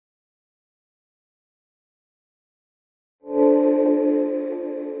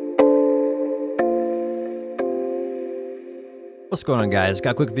What's going on, guys? Got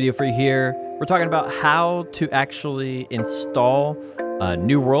a quick video for you here. We're talking about how to actually install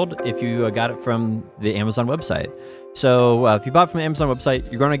New World if you got it from the Amazon website. So if you bought it from the Amazon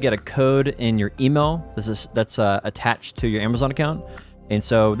website, you're going to get a code in your email. That's attached to your Amazon account. And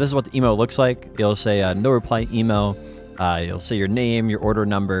so this is what the email looks like. It'll say no reply email. You'll say your name, your order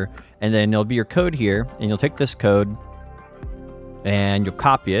number, and then it'll be your code here. And you'll take this code and you'll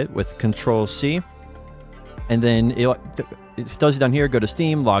copy it with Control-C. And then it tells you down here, go to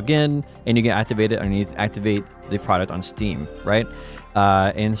Steam, log in, and you can activate it underneath, activate the product on Steam, right?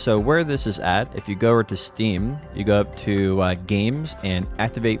 And so where this is at, if you go over to Steam, you go up to Games and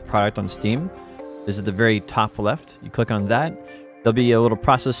activate product on Steam. This is at the very top left. You click on that. There'll be a little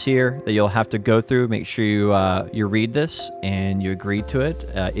process here that you'll have to go through. Make sure you read this and you agree to it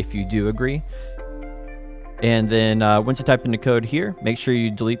if you do agree. And then once you type in the code here, make sure you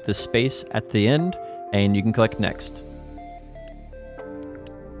delete the space at the end and you can click Next.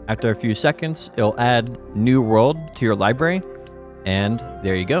 After a few seconds, it'll add New World to your library, and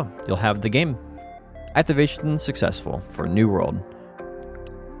there you go. You'll have the game. Activation successful for New World.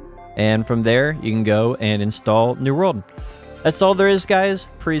 And from there, you can go and install New World. That's all there is, guys.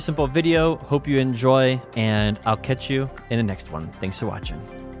 Pretty simple video. Hope you enjoy, and I'll catch you in the next one. Thanks for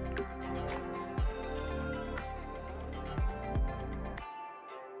watching.